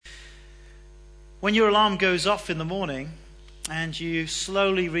When your alarm goes off in the morning and you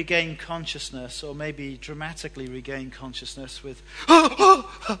slowly regain consciousness, or maybe dramatically regain consciousness with,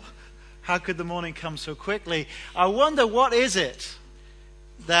 how could the morning come so quickly? I wonder, what is it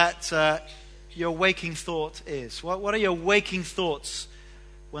that your waking thought is? What are your waking thoughts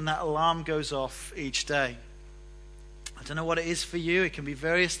when that alarm goes off each day? I don't know what it is for you. It can be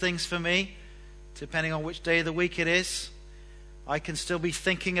various things for me, depending on which day of the week it is. I can still be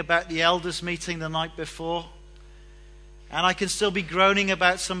thinking about the elders meeting the night before. And I can still be groaning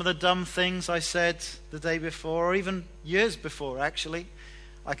about some of the dumb things I said the day before, or even years before, actually.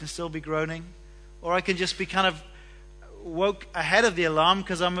 I can still be groaning. Or I can just be kind of woke ahead of the alarm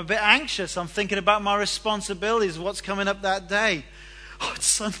because I'm a bit anxious. I'm thinking about my responsibilities, what's coming up that day. Oh, it's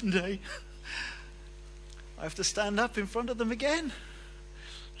Sunday. I have to stand up in front of them again.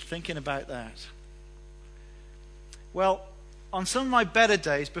 Thinking about that. Well, on some of my better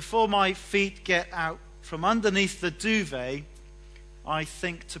days, before my feet get out from underneath the duvet, I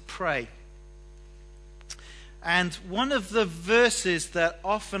think to pray. And one of the verses that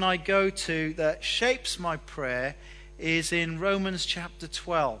often I go to that shapes my prayer is in Romans chapter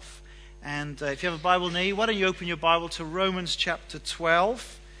 12. And if you have a Bible near you, why don't you open your Bible to Romans chapter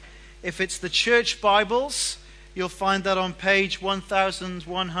 12. If it's the church Bibles, you'll find that on page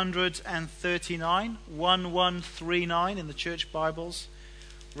 1139, 1139 in the church Bibles,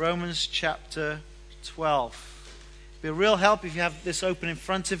 Romans chapter 12. It'll be a real help if you have this open in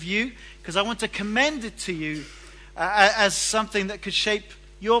front of you, because I want to commend it to you as something that could shape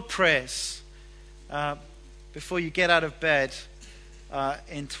your prayers before you get out of bed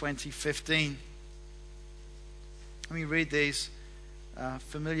in 2015. Let me read these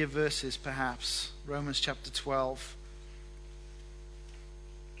familiar verses, perhaps. Romans chapter 12.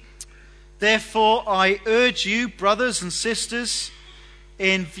 Therefore, I urge you, brothers and sisters,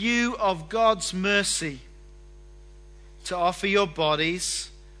 in view of God's mercy, to offer your bodies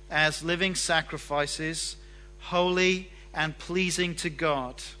as living sacrifices, holy and pleasing to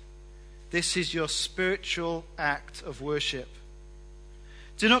God. This is your spiritual act of worship.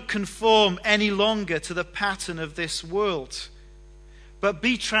 Do not conform any longer to the pattern of this world, but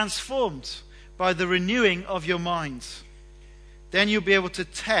be transformed by the renewing of your mind. Then you'll be able to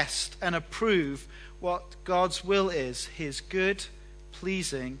test and approve what God's will is, his good,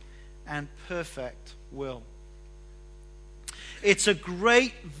 pleasing, and perfect will. It's a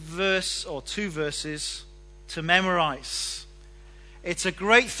great verse, or two verses, to memorize. It's a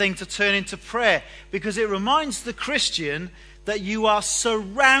great thing to turn into prayer, because it reminds the Christian that you are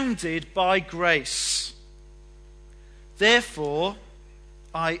surrounded by grace. Therefore,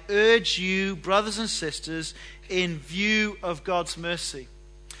 I urge you, brothers and sisters, in view of God's mercy.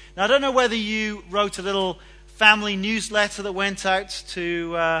 Now, I don't know whether you wrote a little family newsletter that went out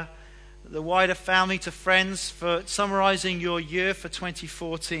to the wider family, to friends, for summarizing your year for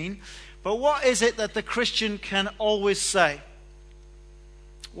 2014. But what is it that the Christian can always say?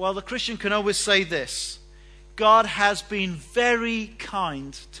 Well, the Christian can always say this: God has been very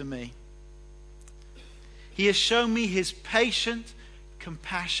kind to me. He has shown me his patient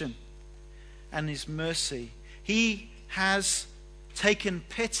compassion and his mercy. He has taken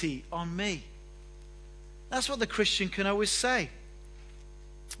pity on me. That's what the Christian can always say.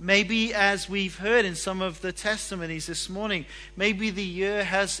 Maybe, as we've heard in some of the testimonies this morning, maybe the year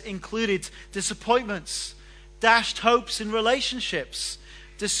has included disappointments, dashed hopes in relationships,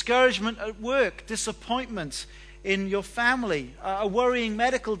 discouragement at work, disappointment in your family, a worrying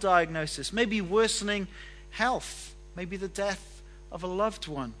medical diagnosis, maybe worsening health, maybe the death of a loved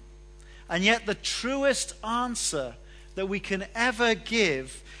one. And yet the truest answer that we can ever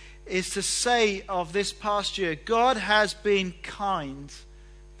give is to say of this past year, God has been kind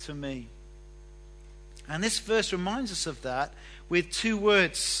to me. And this verse reminds us of that with two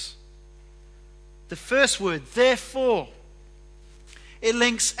words. The first word, therefore. It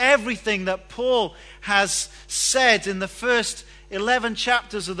links everything that Paul has said in the first 11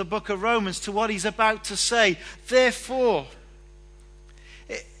 chapters of the book of Romans to what he's about to say. Therefore.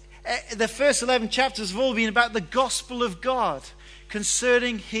 The first 11 chapters have all been about the gospel of God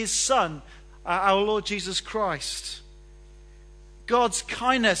concerning his Son, our Lord Jesus Christ. God's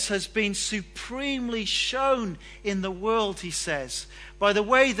kindness has been supremely shown in the world, he says, by the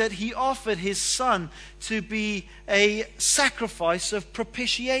way that he offered his Son to be a sacrifice of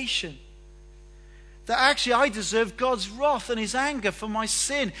propitiation. That actually I deserve God's wrath and his anger for my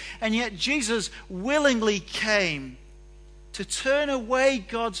sin, and yet Jesus willingly came to turn away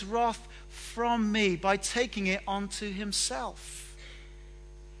God's wrath from me by taking it onto himself.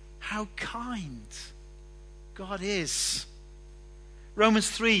 How kind God is. Romans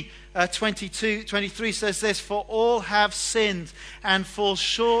 3:23 says this, "For all have sinned and fall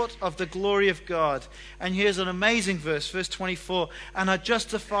short of the glory of God." And here's an amazing verse, verse 24, "and are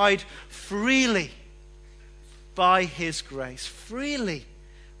justified freely by his grace." Freely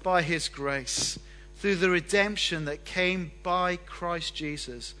by his grace, through the redemption that came by Christ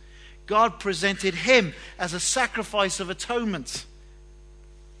Jesus. God presented him as a sacrifice of atonement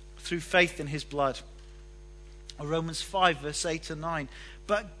through faith in his blood. Romans 5, verse 8 and 9.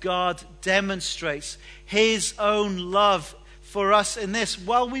 "But God demonstrates his own love for us in this: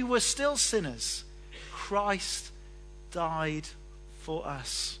 while we were still sinners, Christ died for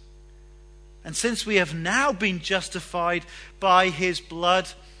us. And since we have now been justified by his blood,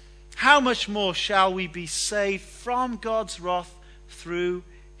 how much more shall we be saved from God's wrath through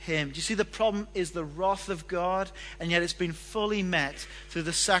him?" Do you see, the problem is the wrath of God, and yet it's been fully met through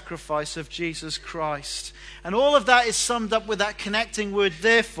the sacrifice of Jesus Christ. And all of that is summed up with that connecting word,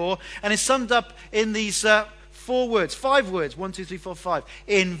 therefore, and is summed up in these 5 words, 1, 2, 3, 4, 5.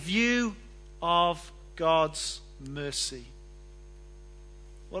 In view of God's mercy.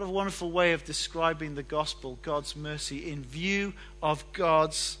 What a wonderful way of describing the gospel, God's mercy, in view of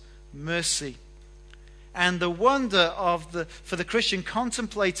God's mercy. And the wonder for the Christian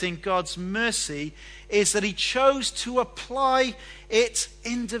contemplating God's mercy is that he chose to apply it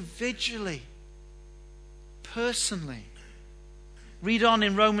individually, personally. Read on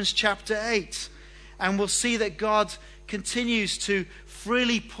in Romans chapter 8, and we'll see that God continues to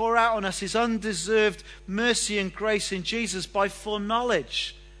freely pour out on us his undeserved mercy and grace in Jesus by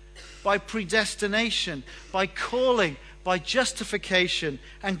foreknowledge, by predestination, by calling, by justification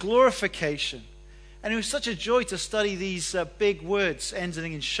and glorification. And it was such a joy to study these big words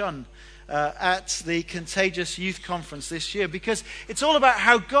ending in shun at the Contagious Youth Conference this year, because it's all about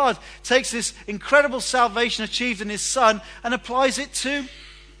how God takes this incredible salvation achieved in his Son and applies it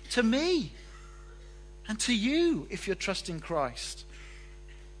to me and to you if you're trusting Christ.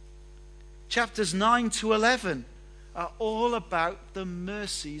 Chapters 9 to 11 are all about the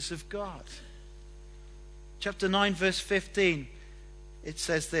mercies of God. Chapter 9, verse 15. It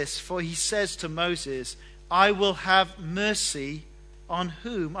says this, "For he says to Moses, I will have mercy on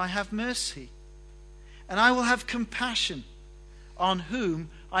whom I have mercy, and I will have compassion on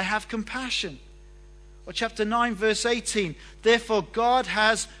whom I have compassion." Or chapter 9, verse 18, "Therefore God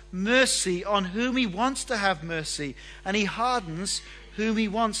has mercy on whom he wants to have mercy, and he hardens whom he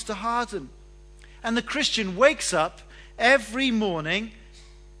wants to harden." And the Christian wakes up every morning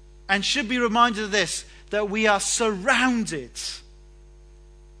and should be reminded of this, that we are surrounded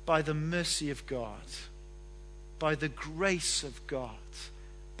by the mercy of God, by the grace of God,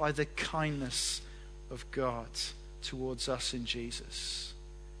 by the kindness of God towards us in Jesus.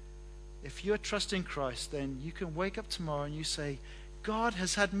 If you're trusting Christ, then you can wake up tomorrow and you say, God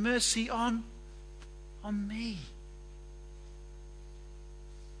has had mercy on me.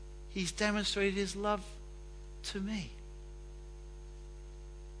 He's demonstrated his love to me.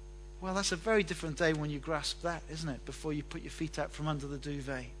 Well, that's a very different day when you grasp that, isn't it? Before you put your feet out from under the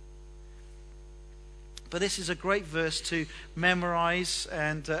duvet. But this is a great verse to memorize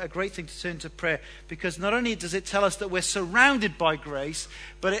and a great thing to turn to prayer, because not only does it tell us that we're surrounded by grace,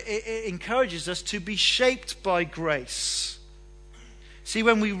 but it encourages us to be shaped by grace. See,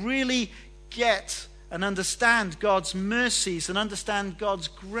 when we really get and understand God's mercies and understand God's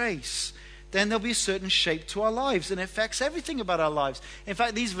grace, then there'll be a certain shape to our lives, and it affects everything about our lives. In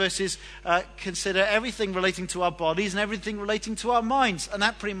fact, these verses consider everything relating to our bodies and everything relating to our minds, and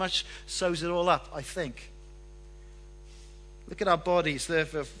that pretty much sews it all up, I think. Look at our bodies there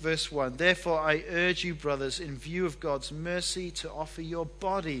for verse 1. "Therefore I urge you, brothers, in view of God's mercy, to offer your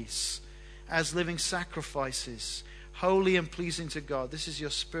bodies as living sacrifices, holy and pleasing to God." This is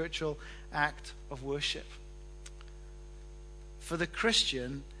your spiritual act of worship. For the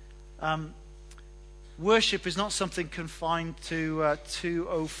Christian, worship is not something confined to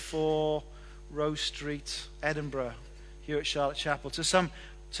 204 Rose Street, Edinburgh, here at Charlotte Chapel, to some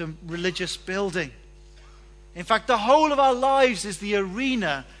religious building. In fact, the whole of our lives is the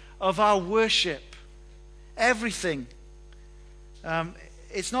arena of our worship. Everything.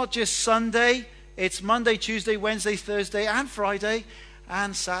 It's not just Sunday, it's Monday, Tuesday, Wednesday, Thursday, and Friday,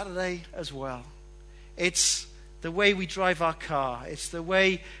 and Saturday as well. It's the way we drive our car. It's the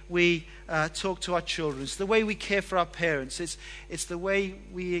way we talk to our children. It's the way we care for our parents. It's the way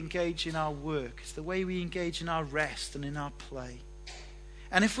we engage in our work. It's the way we engage in our rest and in our play.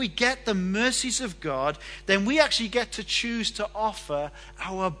 And if we get the mercies of God, then we actually get to choose to offer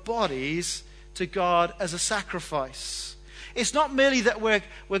our bodies to God as a sacrifice. It's not merely that we're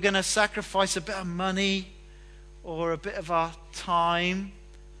going to sacrifice a bit of money or a bit of our time.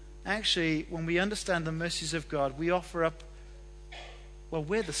 Actually, when we understand the mercies of God, we offer up, well,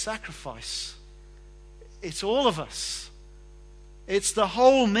 we're the sacrifice. It's all of us. It's the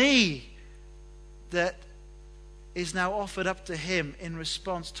whole me that is now offered up to him in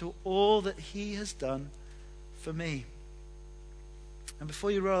response to all that he has done for me. And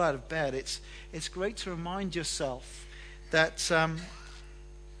before you roll out of bed, it's great to remind yourself that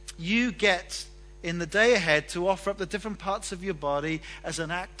you get in the day ahead to offer up the different parts of your body as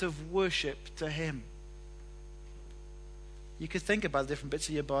an act of worship to him. You could think about the different bits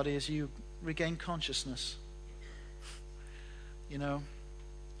of your body as you regain consciousness. You know,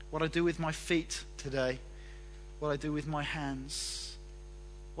 what I do with my feet today, what I do with my hands,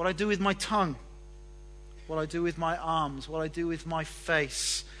 what I do with my tongue, what I do with my arms, what I do with my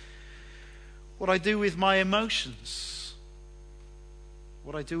face, what I do with my emotions,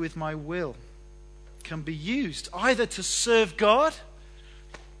 what I do with my will, can be used either to serve God,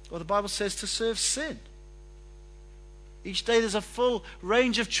 or the Bible says to serve sin. Each day there's a full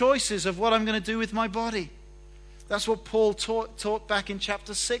range of choices of what I'm going to do with my body. That's what Paul taught back in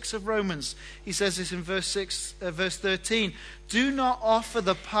chapter 6 of Romans. He says this in verse 13. Do not offer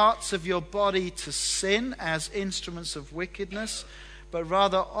the parts of your body to sin as instruments of wickedness, but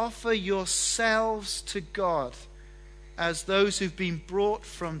rather offer yourselves to God as those who've been brought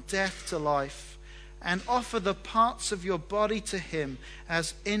from death to life, and offer the parts of your body to him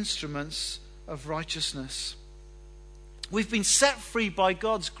as instruments of righteousness. We've been set free by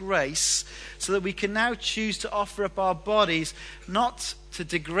God's grace so that we can now choose to offer up our bodies, not to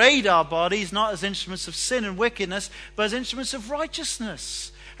degrade our bodies, not as instruments of sin and wickedness, but as instruments of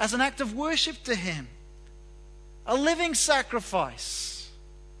righteousness, as an act of worship to him. A living sacrifice.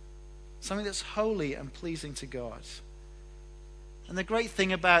 Something that's holy and pleasing to God. And the great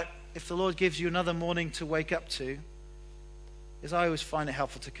thing about if the Lord gives you another morning to wake up to is I always find it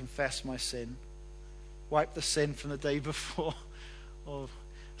helpful to confess my sin. Wipe the sin from the day before.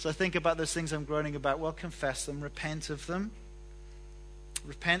 So I think about those things I'm groaning about. Well, confess them, repent of them.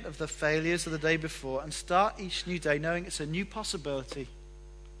 Repent of the failures of the day before, and start each new day knowing it's a new possibility.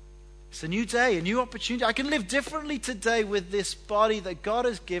 It's a new day, a new opportunity. I can live differently today with this body that God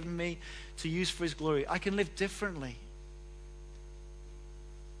has given me to use for his glory. I can live differently.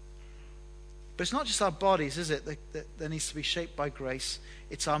 But it's not just our bodies, is it, that needs to be shaped by grace.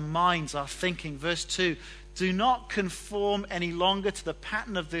 It's our minds, our thinking. Verse 2, do not conform any longer to the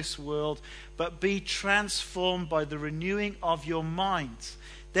pattern of this world, but be transformed by the renewing of your mind.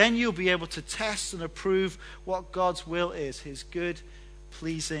 Then you'll be able to test and approve what God's will is, his good,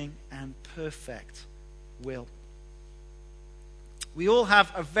 pleasing, and perfect will. We all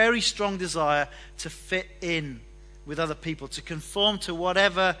have a very strong desire to fit in with other people, to conform to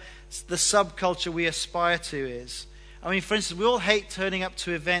whatever the subculture we aspire to is. I mean, for instance, we all hate turning up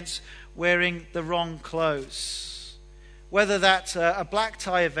to events wearing the wrong clothes. Whether that's a black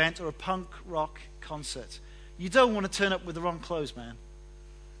tie event or a punk rock concert. You don't want to turn up with the wrong clothes, man.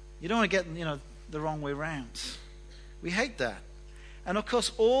 You don't want to get, the wrong way around. We hate that. And of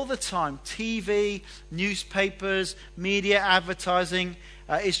course, all the time, TV, newspapers, media, advertising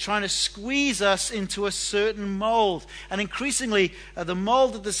is trying to squeeze us into a certain mold. And increasingly, the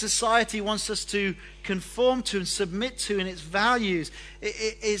mold that the society wants us to conform to and submit to in its values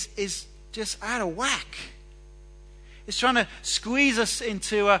is just out of whack. It's trying to squeeze us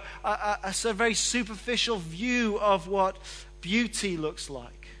into a very superficial view of what beauty looks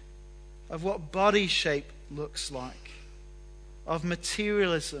like, of what body shape looks like, of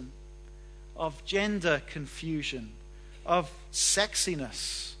materialism, of gender confusion, of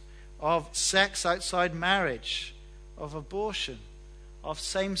sexiness, of sex outside marriage, of abortion, of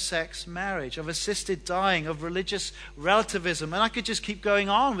same-sex marriage, of assisted dying, of religious relativism. And I could just keep going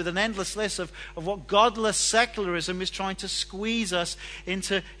on with an endless list of what godless secularism is trying to squeeze us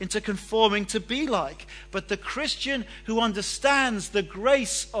into conforming to be like. But the Christian who understands the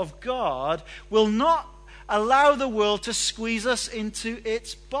grace of God will not allow the world to squeeze us into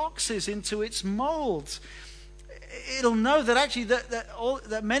its boxes, into its molds. It'll know that actually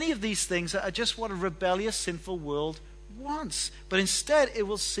that many of these things are just what a rebellious, sinful world wants. But instead, it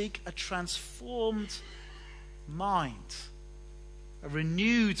will seek a transformed mind, a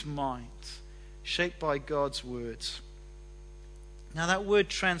renewed mind, shaped by God's words. Now, that word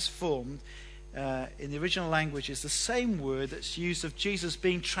transformed in the original language is the same word that's used of Jesus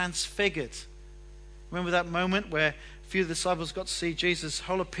being transfigured. Remember that moment where a few of the disciples got to see Jesus'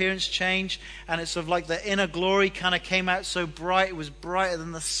 whole appearance change, and it's sort of like the inner glory kind of came out so bright. It was brighter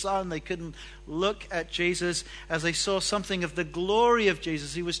than the sun. They couldn't look at Jesus as they saw something of the glory of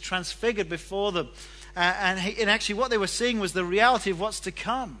Jesus. He was transfigured before them. And actually what they were seeing was the reality of what's to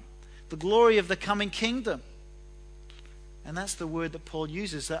come, the glory of the coming kingdom. And that's the word that Paul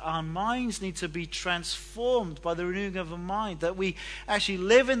uses, that our minds need to be transformed by the renewing of our mind, that we actually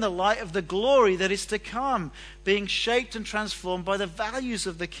live in the light of the glory that is to come, being shaped and transformed by the values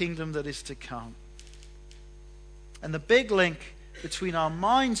of the kingdom that is to come. And the big link between our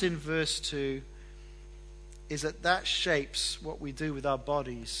minds in verse 2 is that shapes what we do with our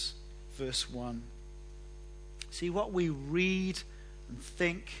bodies, verse 1. See, what we read and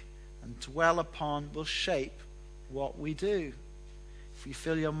think and dwell upon will shape what we do. If you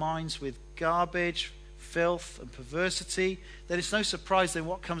fill your minds with garbage, filth, and perversity, then it's no surprise then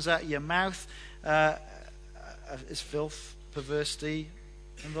what comes out of your mouth is filth, perversity,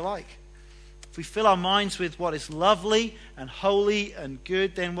 and the like. If we fill our minds with what is lovely and holy and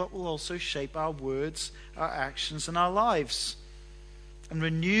good, then what will also shape our words, our actions, and our lives. And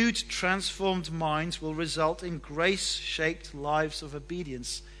renewed, transformed minds will result in grace-shaped lives of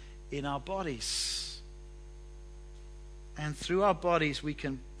obedience in our bodies. And through our bodies we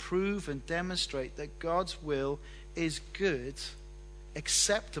can prove and demonstrate that God's will is good,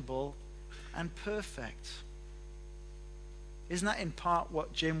 acceptable, and perfect. Isn't that in part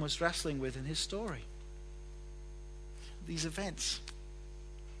what Jim was wrestling with in his story? These events.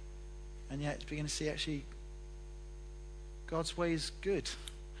 And yet begin to see actually God's way is good.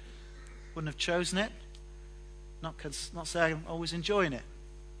 Wouldn't have chosen it. Not saying I'm always enjoying it.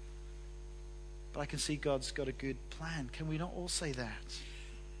 But I can see God's got a good plan. Can we not all say that?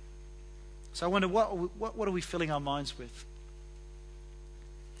 So I wonder, what are we filling our minds with?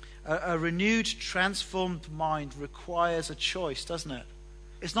 A renewed, transformed mind requires a choice, doesn't it?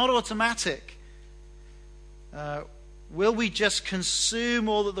 It's not automatic. Will we just consume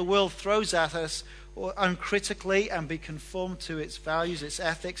all that the world throws at us or uncritically and be conformed to its values, its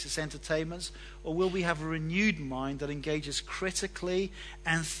ethics, its entertainments? Or will we have a renewed mind that engages critically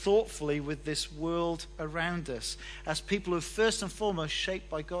and thoughtfully with this world around us as people who are first and foremost shaped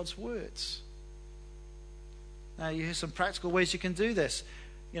by God's words? Now, you hear some practical ways you can do this.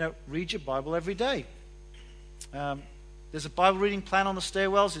 Read your Bible every day. There's a Bible reading plan on the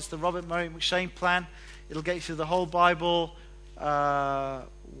stairwells. It's the Robert Murray McShane plan. It'll get you through the whole Bible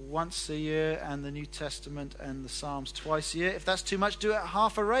once a year, and the New Testament and the Psalms twice a year. If that's too much, do it at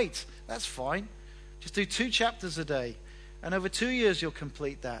half a rate. That's fine. Just do 2 chapters a day. And over 2 years you'll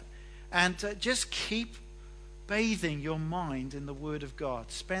complete that. And just keep bathing your mind in the Word of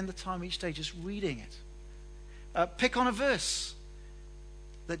God. Spend the time each day just reading it. Pick on a verse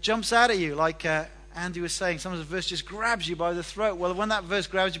that jumps out at you, like Andy was saying. Sometimes a verse just grabs you by the throat. Well, when that verse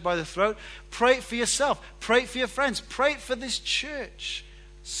grabs you by the throat, pray it for yourself. Pray it for your friends. Pray it for this church.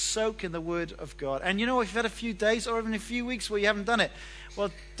 Soak in the Word of God. And if you've had a few days or even a few weeks where you haven't done it, well,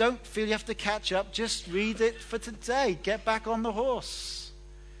 don't feel you have to catch up. Just read it for today. Get back on the horse.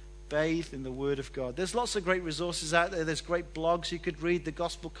 Bathe in the Word of God. There's lots of great resources out there. There's great blogs you could read. The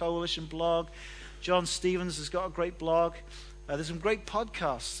Gospel Coalition blog. John Stevens has got a great blog. There's some great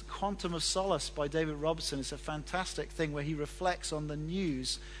podcasts. Quantum of Solace by David Robertson is a fantastic thing where he reflects on the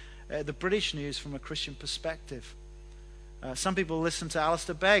news, the British news, from a Christian perspective. Some people listen to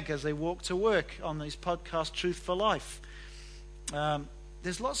Alistair Begg as they walk to work on his podcast, Truth for Life.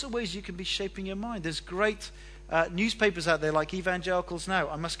 There's lots of ways you can be shaping your mind. There's great newspapers out there like Evangelicals Now.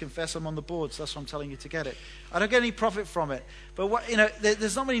 I must confess I'm on the board, so that's why I'm telling you to get it. I don't get any profit from it. But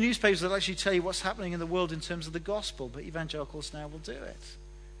there's not many newspapers that actually tell you what's happening in the world in terms of the gospel, but Evangelicals Now will do it.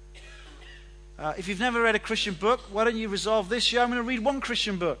 If you've never read a Christian book, why don't you resolve this year, I'm going to read 1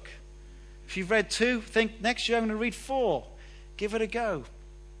 Christian book. If you've read 2, think next year I'm going to read 4. Give it a go.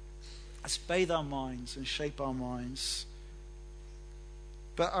 Let's bathe our minds and shape our minds.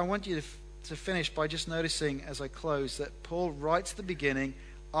 But I want you to finish by just noticing as I close that Paul writes at the beginning,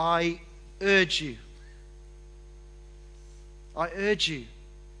 I urge you. I urge you.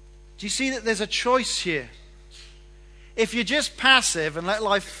 Do you see that there's a choice here? If you're just passive and let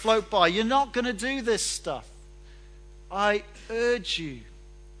life float by, you're not going to do this stuff. I urge you,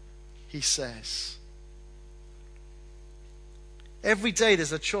 he says. Every day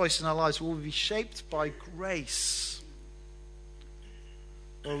there's a choice in our lives. Will we be shaped by grace?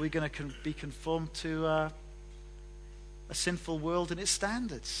 Or are we going to be conformed to a sinful world and its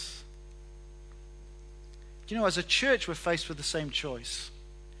standards? Do you know, as a church, we're faced with the same choice.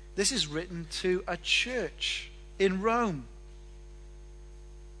 This is written to a church in Rome.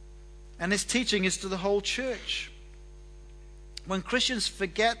 And this teaching is to the whole church. When Christians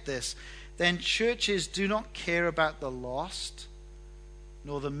forget this, then churches do not care about the lost,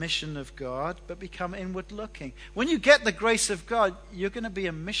 nor the mission of God, but become inward looking. When you get the grace of God, you're going to be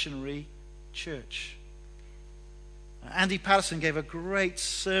a missionary church. Andy Patterson gave a great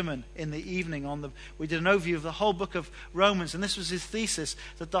sermon in the evening we did an overview of the whole book of Romans, and this was his thesis,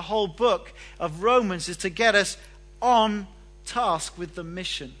 that the whole book of Romans is to get us on task with the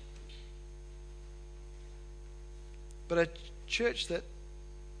mission. But a church that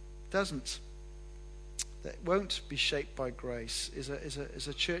won't be shaped by grace is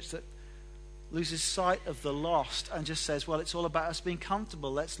a church that loses sight of the lost and just says, well, it's all about us being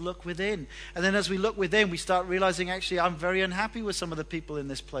comfortable. Let's look within. And then as we look within, we start realizing, actually, I'm very unhappy with some of the people in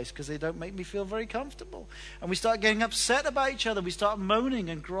this place because they don't make me feel very comfortable. And we start getting upset about each other. We start moaning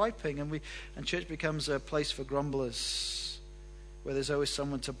and griping. And church becomes a place for grumblers, where there's always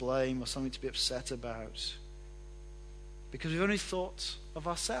someone to blame or something to be upset about. Because we've only thought of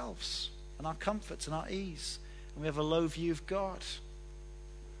ourselves and our comforts and our ease. And we have a low view of God.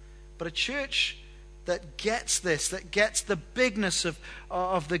 But a church that gets this, that gets the bigness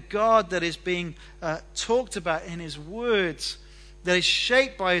of the God that is being talked about in his words, that is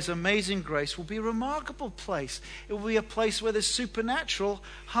shaped by his amazing grace, will be a remarkable place. It will be a place where there's supernatural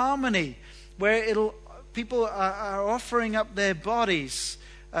harmony, where people are offering up their bodies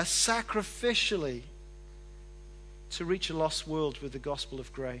sacrificially to reach a lost world with the gospel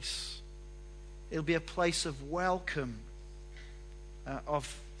of grace. It'll be a place of welcome,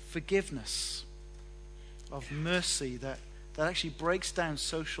 of forgiveness, of mercy that actually breaks down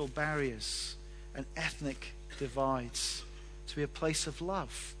social barriers and ethnic divides, to be a place of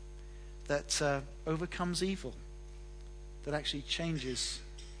love that overcomes evil, that actually changes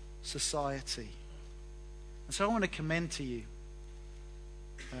society. And so I want to commend to you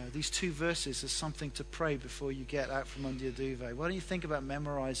these two verses as something to pray before you get out from under your duvet. Why don't you think about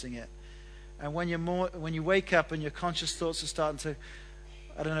memorizing it? And when you wake up and your conscious thoughts are starting to,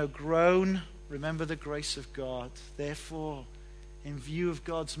 groan, remember the grace of God. Therefore, in view of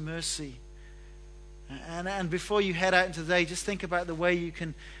God's mercy, and before you head out into the day, just think about the way you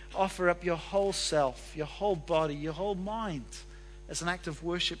can offer up your whole self, your whole body, your whole mind as an act of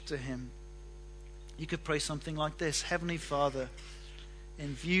worship to him. You could pray something like this: Heavenly Father,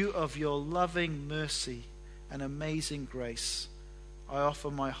 in view of your loving mercy and amazing grace, I offer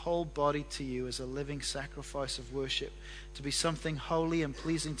my whole body to you as a living sacrifice of worship, to be something holy and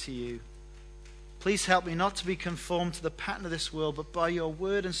pleasing to you. Please help me not to be conformed to the pattern of this world, but by your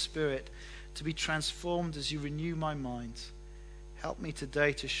word and spirit to be transformed as you renew my mind. Help me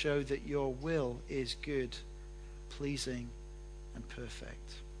today to show that your will is good, pleasing, and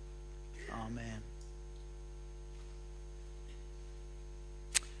perfect. Amen.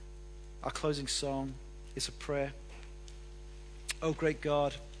 Our closing song is a prayer. O great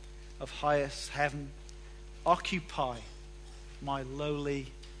God of highest heaven, occupy my lowly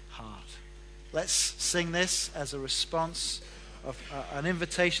heart. Let's sing this as a response of an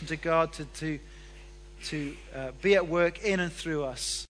invitation to God to be at work in and through us.